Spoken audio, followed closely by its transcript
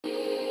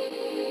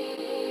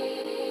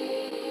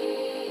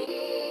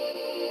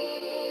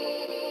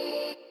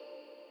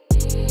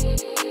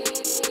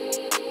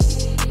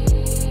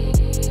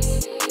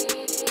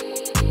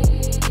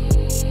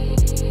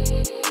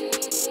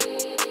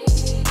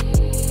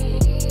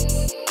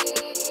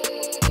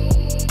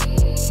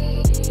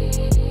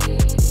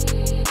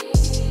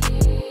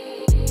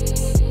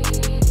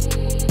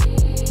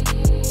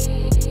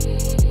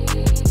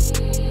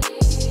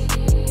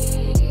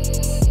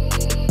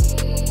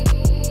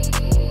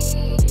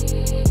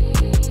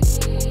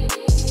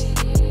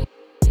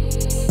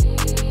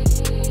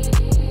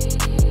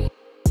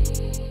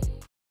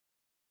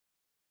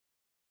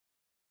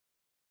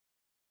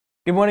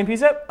Good morning,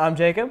 PSEP. I'm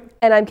Jacob.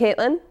 And I'm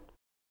Caitlin,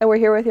 and we're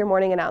here with your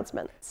morning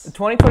announcements. The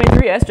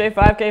 2023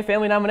 SJ5K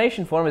Family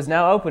Nomination Form is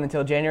now open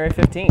until January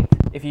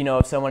 15th. If you know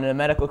of someone in a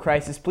medical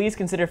crisis, please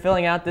consider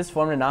filling out this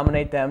form to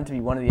nominate them to be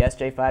one of the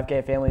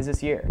SJ5K families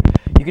this year.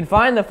 You can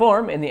find the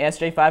form in the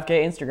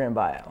SJ5K Instagram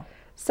bio.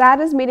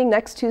 SAD is meeting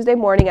next Tuesday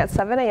morning at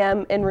 7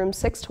 a.m. in room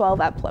 612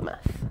 at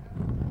Plymouth.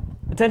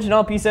 Attention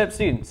all PSEP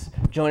students.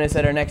 Join us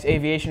at our next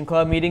Aviation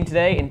Club meeting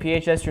today in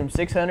PHS room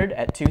 600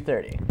 at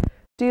 2:30.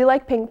 Do you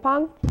like ping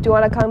pong? Do you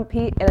want to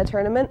compete in a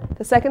tournament?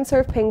 The Second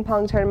Serve Ping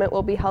Pong Tournament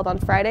will be held on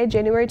Friday,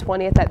 January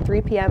 20th at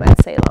 3 p.m.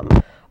 at Salem.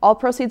 All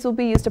proceeds will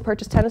be used to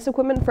purchase tennis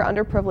equipment for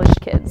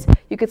underprivileged kids.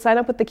 You can sign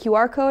up with the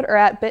QR code or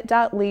at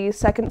bit.ly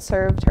Second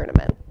Serve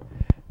Tournament.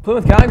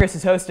 Plymouth Congress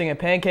is hosting a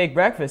pancake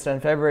breakfast on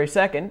February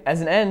 2nd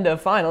as an end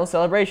of final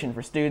celebration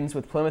for students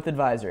with Plymouth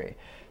Advisory.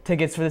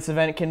 Tickets for this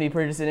event can be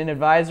purchased in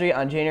Advisory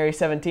on January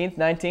 17th,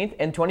 19th,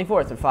 and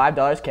 24th for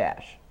 $5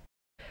 cash.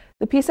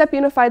 The PSEP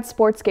Unified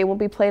Sports Game will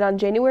be played on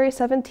January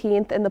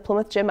 17th in the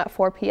Plymouth Gym at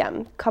 4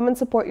 p.m. Come and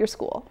support your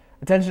school.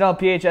 Attention all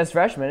PHS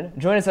freshmen,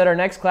 join us at our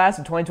next class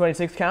of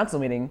 2026 council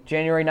meeting,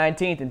 January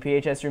 19th in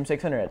PHS room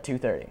 600 at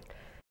 2:30.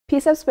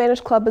 PSEP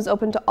Spanish Club is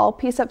open to all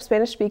PSEP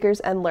Spanish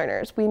speakers and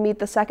learners. We meet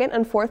the second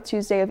and fourth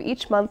Tuesday of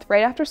each month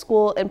right after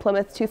school in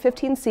Plymouth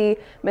 215C,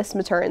 Miss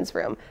Maturin's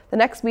room. The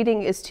next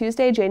meeting is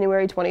Tuesday,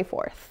 January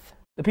 24th.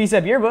 The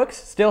PSEP yearbooks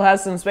still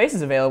has some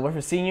spaces available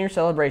for senior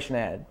celebration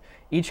ad.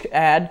 Each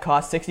ad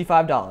costs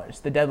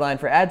 $65. The deadline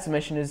for ad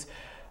submission is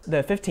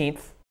the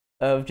 15th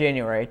of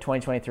January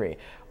 2023,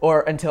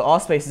 or until all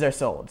spaces are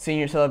sold.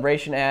 Senior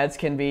celebration ads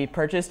can be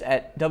purchased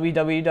at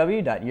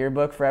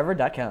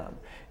www.yearbookforever.com.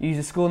 Use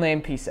the school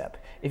name PSEP.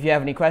 If you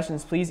have any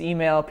questions, please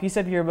email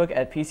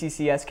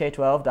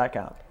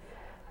psepyearbook@pccsk12.com.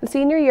 The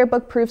senior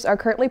yearbook proofs are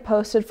currently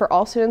posted for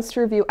all students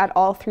to review at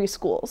all 3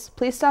 schools.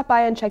 Please stop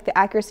by and check the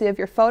accuracy of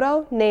your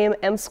photo, name,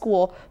 and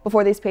school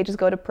before these pages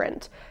go to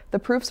print. The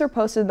proofs are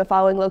posted in the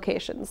following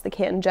locations: the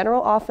Canton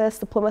General Office,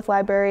 the Plymouth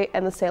Library,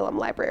 and the Salem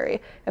Library.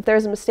 If there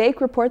is a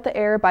mistake, report the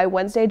error by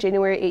Wednesday,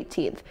 January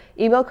 18th.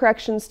 Email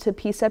corrections to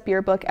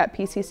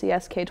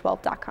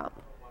psepyearbook@pccsk12.com.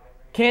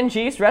 Canton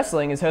Chiefs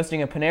Wrestling is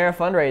hosting a Panera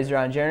fundraiser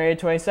on January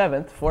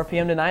 27th, 4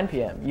 p.m. to 9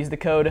 p.m. Use the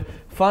code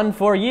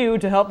FUN4U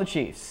to help the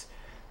Chiefs.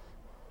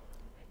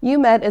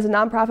 UMed is a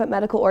nonprofit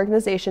medical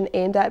organization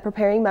aimed at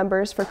preparing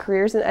members for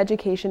careers in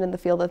education in the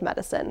field of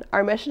medicine.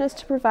 Our mission is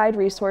to provide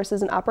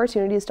resources and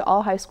opportunities to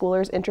all high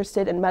schoolers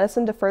interested in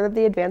medicine to further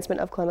the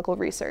advancement of clinical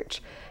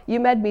research.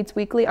 UMed meets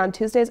weekly on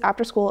Tuesdays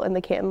after school in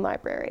the Canton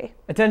Library.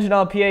 Attention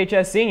all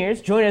PHS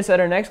seniors, join us at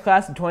our next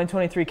class of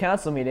 2023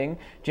 council meeting,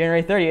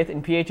 January 30th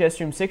in PHS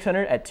room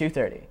 600 at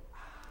 2:30.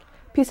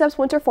 PSEP's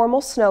Winter Formal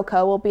Snow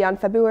Co. will be on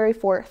February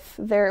 4th.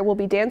 There will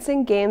be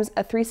dancing, games,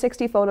 a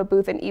 360 photo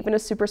booth, and even a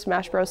Super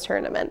Smash Bros.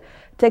 Tournament.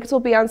 Tickets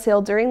will be on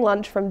sale during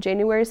lunch from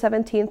January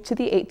 17th to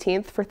the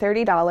 18th for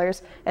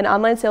 $30, and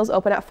online sales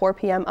open at 4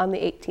 p.m. on the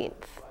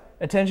 18th.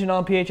 Attention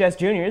all PHS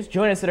juniors,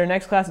 join us at our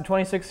next class of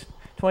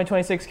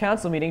 2026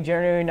 council meeting,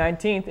 January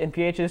 19th in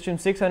PHS room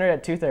 600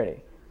 at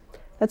 2:30.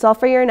 That's all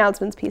for your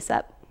announcements,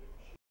 PSEP.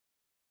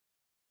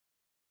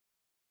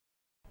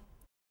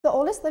 The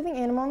oldest living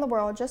animal in the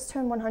world just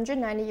turned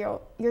 190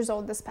 years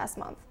old this past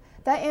month.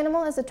 That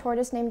animal is a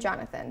tortoise named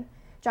Jonathan.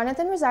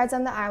 Jonathan resides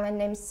on the island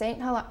named St.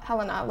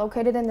 Helena,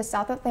 located in the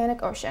South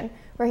Atlantic Ocean,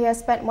 where he has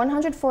spent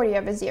 140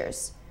 of his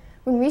years.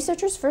 When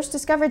researchers first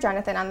discovered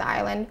Jonathan on the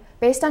island,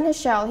 based on his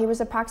shell, he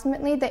was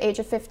approximately the age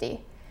of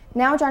 50.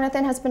 Now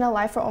Jonathan has been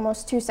alive for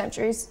almost 2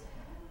 centuries.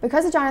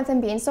 Because of Jonathan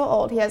being so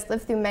old, he has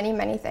lived through many,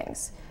 many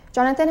things.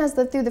 Jonathan has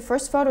lived through the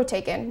first photo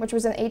taken, which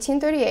was in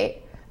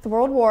 1838, the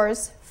World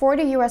Wars,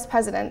 40 U.S.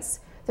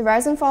 presidents, the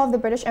rise and fall of the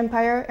British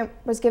Empire, and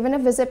was given a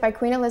visit by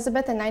Queen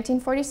Elizabeth in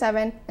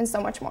 1947, and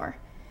so much more.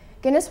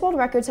 Guinness World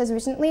Records has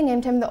recently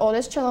named him the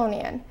oldest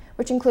chelonian,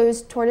 which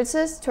includes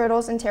tortoises,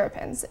 turtles, and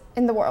terrapins,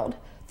 in the world,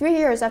 3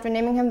 years after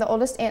naming him the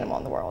oldest animal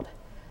in the world.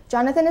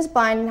 Jonathan is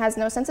blind and has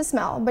no sense of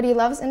smell, but he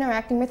loves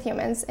interacting with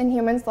humans, and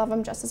humans love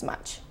him just as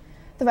much.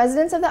 The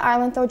residents of the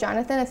island throw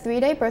Jonathan a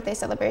 3-day birthday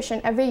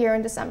celebration every year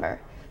in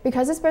December.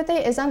 Because his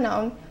birthday is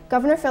unknown,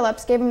 Governor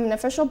Phillips gave him an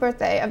official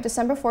birthday of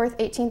December 4th,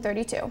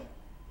 1832.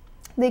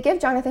 They give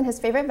Jonathan his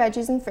favorite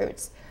veggies and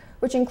fruits,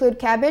 which include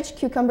cabbage,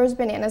 cucumbers,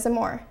 bananas, and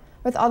more.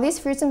 With all these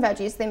fruits and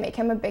veggies, they make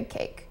him a big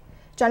cake.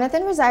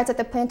 Jonathan resides at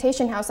the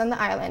plantation house on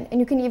the island, and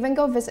you can even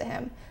go visit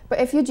him. But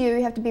if you do,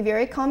 you have to be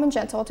very calm and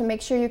gentle to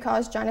make sure you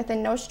cause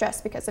Jonathan no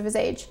stress because of his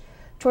age.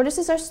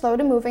 Tortoises are slow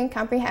to move and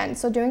comprehend,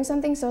 so doing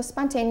something so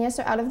spontaneous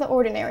or out of the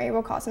ordinary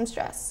will cause him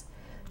stress.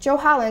 Joe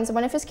Hollins,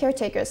 one of his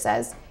caretakers,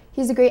 says,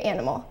 "He's a great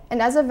animal,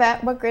 and as a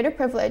vet, what greater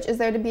privilege is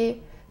there to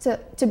be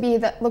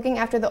looking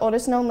after the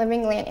oldest known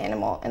living land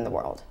animal in the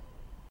world."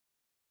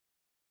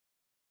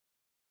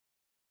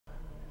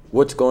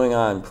 What's going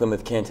on,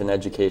 Plymouth Canton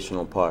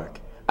Educational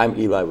Park? I'm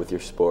Eli with your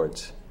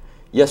sports.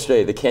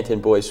 Yesterday, the Canton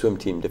boys swim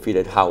team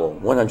defeated Howell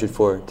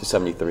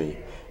 104-73.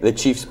 The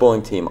Chiefs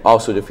bowling team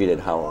also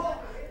defeated Howell.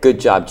 Good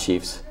job,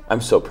 Chiefs.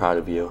 I'm so proud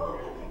of you.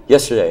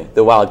 Yesterday,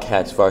 the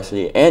Wildcats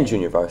varsity and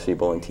junior varsity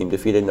bowling team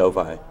defeated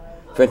Novi.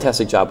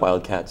 Fantastic job,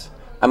 Wildcats.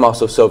 I'm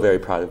also so very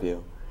proud of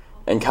you.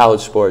 In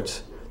college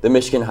sports, the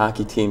Michigan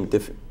hockey team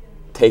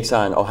takes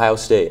on Ohio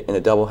State in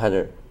a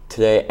doubleheader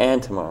today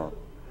and tomorrow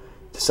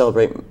to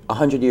celebrate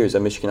 100 years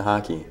of Michigan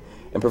hockey.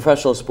 In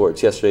professional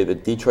sports, yesterday the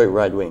Detroit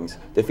Red Wings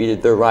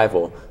defeated their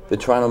rival, the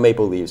Toronto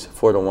Maple Leafs,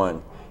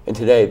 4-1. And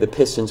today the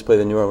Pistons play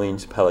the New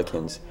Orleans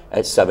Pelicans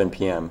at 7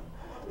 p.m.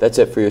 That's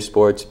it for your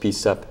sports.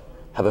 Peace up.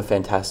 Have a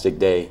fantastic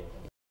day.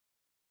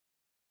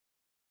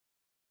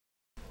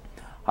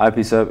 Hi,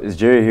 peace up. It's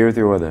Jerry here with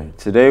your weather.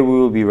 Today we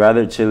will be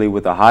rather chilly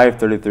with a high of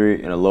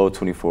 33 and a low of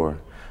 24.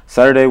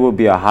 Saturday will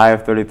be a high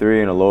of 33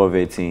 and a low of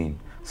 18.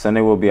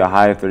 Sunday will be a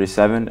high of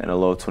 37 and a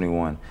low of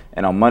 21.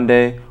 And on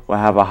Monday, we'll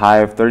have a high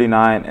of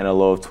 39 and a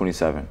low of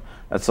 27.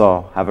 That's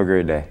all. Have a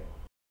great day.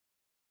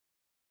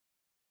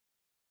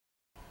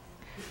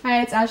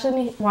 Hi, it's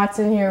Ashley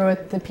Watson here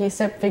with the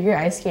Peace-Up Figure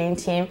Ice Skating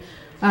Team.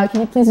 Can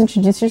you please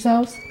introduce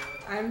yourselves?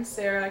 I'm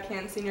Sarah,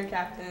 Canton Senior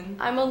Captain.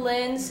 I'm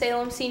Alyn,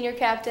 Salem Senior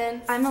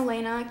Captain. I'm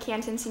Elena,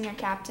 Canton Senior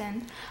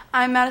Captain.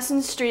 I'm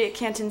Madison Street,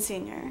 Canton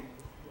Senior.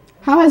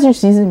 How has your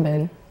season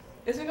been?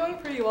 It's been going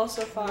pretty well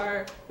so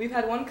far. We've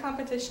had one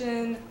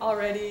competition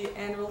already,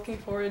 and we're looking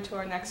forward to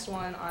our next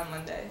one on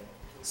Monday.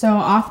 So,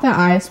 off the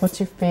ice, what's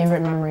your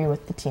favorite memory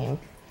with the team?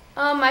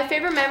 My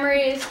favorite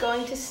memory is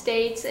going to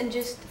states and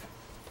just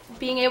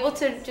being able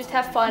to just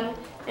have fun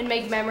and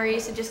make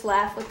memories and just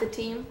laugh with the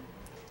team.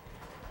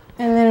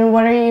 And then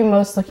what are you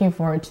most looking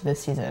forward to this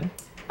season?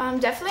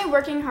 Definitely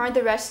working hard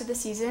the rest of the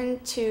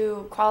season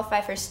to qualify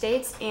for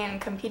states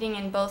and competing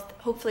in both,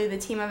 hopefully, the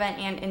team event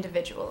and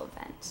individual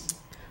events.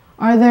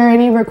 Are there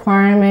any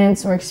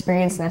requirements or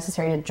experience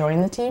necessary to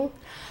join the team?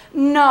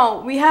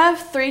 No, we have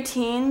 3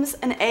 teams,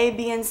 an A,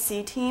 B, and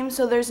C team,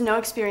 so there's no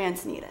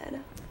experience needed.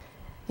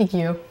 Thank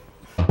you.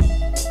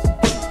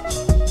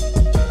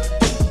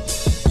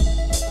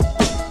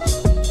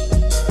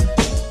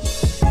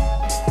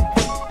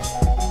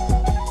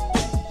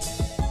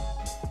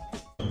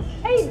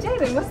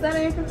 What's that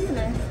on your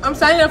computer? I'm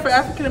signing up for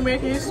African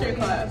American History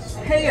class.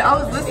 Hey, I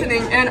was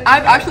listening and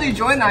I've actually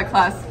joined that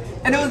class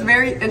and it was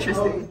very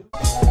interesting.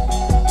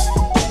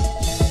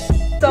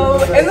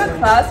 So in the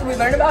class, we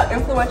learned about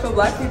influential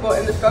Black people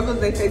and the struggles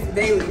they face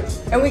daily.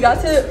 And we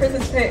got to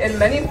participate in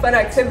many fun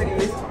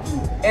activities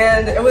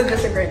and it was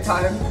just a great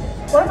time.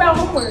 What about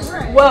homework?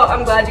 Well,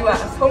 I'm glad you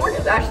asked. Homework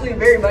is actually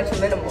very much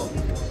minimal.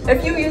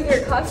 If you use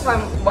your class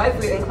time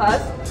wisely in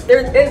class,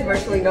 there is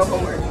virtually no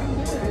homework.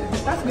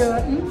 That's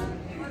good.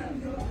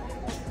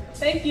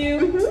 Thank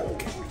you.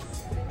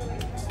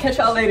 Catch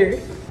y'all later.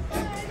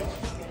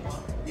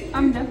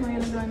 I'm definitely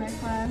gonna join that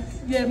class.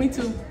 Yeah, me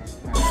too.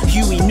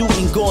 Huey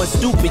Newton going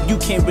stupid, you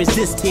can't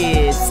resist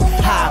his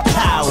high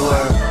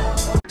power.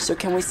 So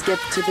can we skip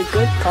to the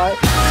good part?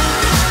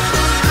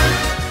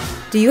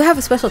 Do you have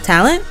a special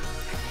talent?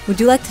 Would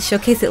you like to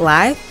showcase it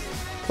live?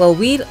 Well,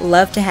 we'd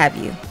love to have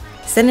you.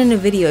 Send in a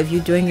video of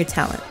you doing your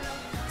talent.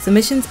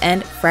 Submissions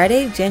end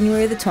Friday,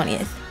 January the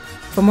 20th.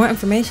 For more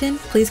information,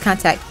 please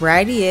contact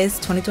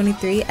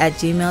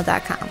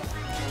varietyis2023@gmail.com.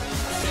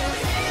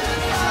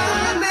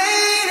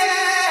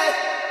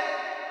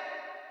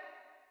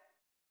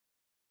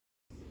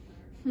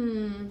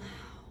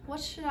 What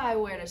should I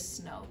wear to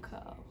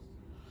Snowco?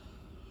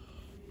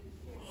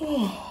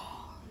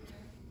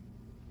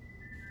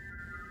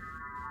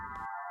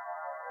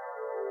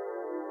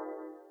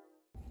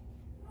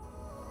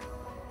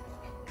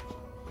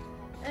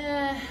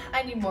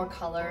 I need more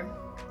color.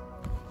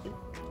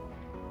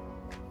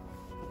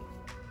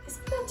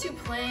 Isn't that too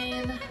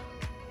plain?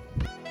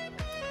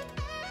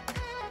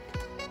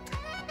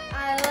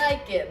 I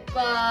like it,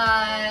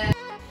 but...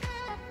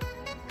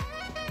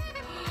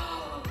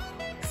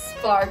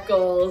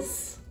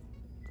 Sparkles.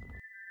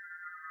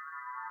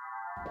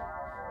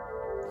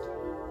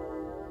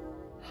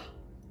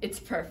 It's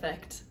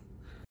perfect.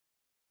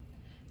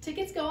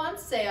 Tickets go on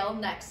sale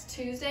next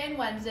Tuesday and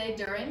Wednesday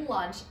during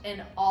lunch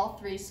in all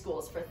 3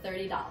 schools for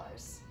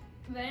 $30.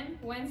 Then,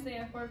 Wednesday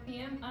at 4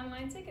 p.m.,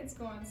 online tickets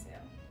go on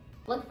sale.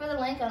 Look for the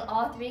link on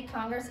all 3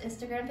 Congress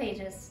Instagram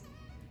pages.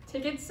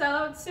 Tickets sell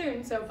out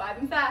soon, so buy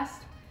them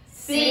fast.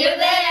 See you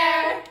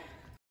there!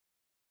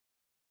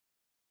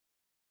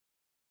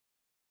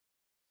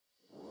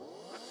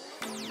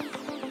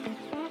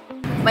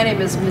 My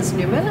name is Ms.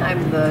 Newman.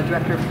 I'm the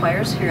Director of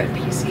Choirs here at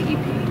PCEP.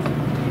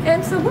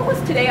 And so what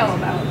was today all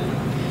about?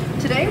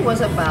 Today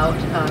was about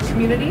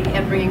community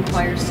and bringing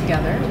choirs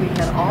together. We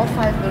had all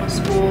 5 middle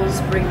schools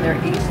bring their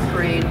 8th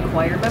grade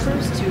choir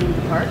members to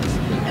the park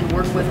and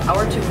work with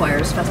our 2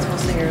 choirs, Festival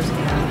Singers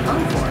and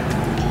Encore.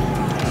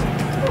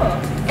 Cool.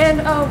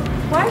 And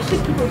why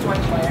should people join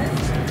choir?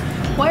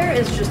 Choir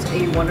is just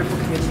a wonderful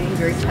community,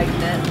 very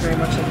tight-knit, very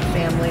much like a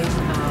family.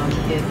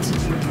 You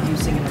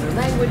sing in other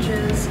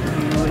languages,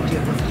 you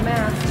deal with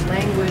math,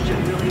 language. It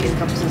really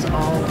encompasses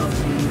all of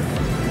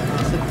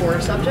the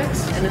core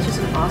subjects, and it's just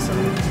an awesome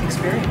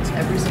experience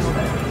every single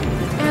day.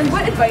 And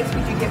what advice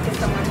would you give to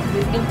someone who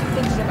is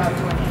thinking about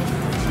joining?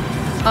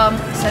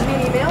 Send me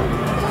an email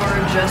or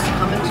just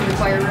come into the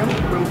choir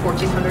room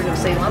 1400 of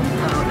Salem.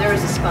 There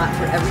is a spot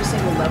for every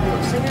single level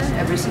of singer,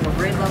 every single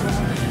grade level.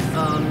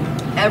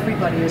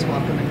 Everybody is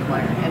welcome in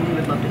choir, and we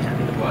would love to have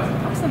you.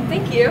 Awesome,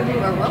 thank you. You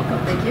are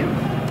welcome, thank you.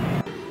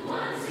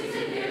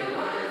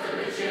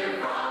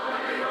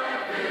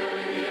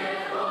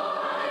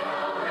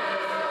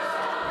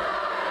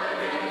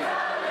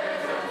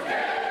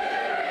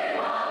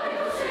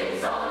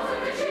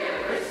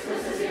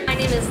 My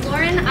name is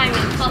Lauren, I'm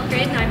in 12th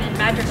grade and I'm in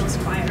Madrigal's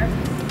choir.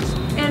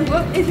 And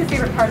what is your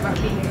favorite part about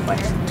being in choir?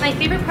 My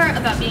favorite part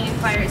about being in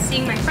choir is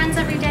seeing my friends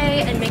every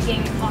day and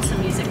making awesome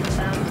music with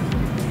them.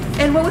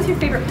 And what was your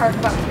favorite part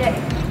about today?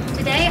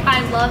 Today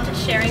I loved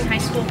sharing high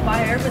school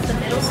choir with the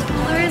middle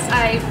schoolers.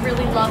 I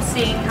really loved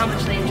seeing how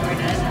much they enjoyed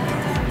it.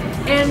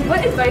 And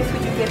what advice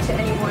would you give to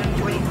anyone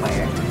joining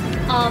choir?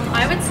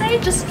 I would say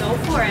just go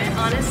for it.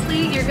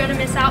 Honestly, you're going to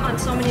miss out on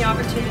so many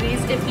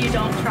opportunities if you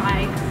don't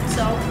try.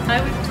 So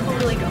I would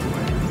totally go for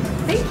it.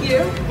 Thank you.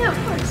 Yeah,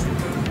 of course.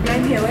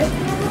 I'm here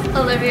with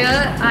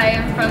Olivia. I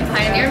am from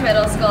Pioneer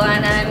Middle School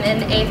and I'm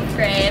in 8th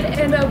grade.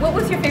 And what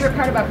was your favorite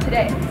part about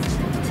today?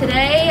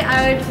 Today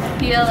I would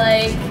feel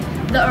like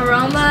the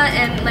aroma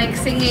and like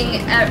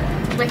singing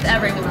with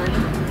everyone.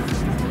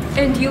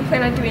 And do you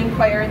plan on doing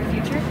choir in the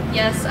future?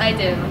 Yes, I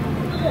do.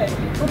 Good.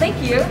 Well, thank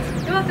you.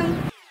 You're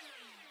welcome.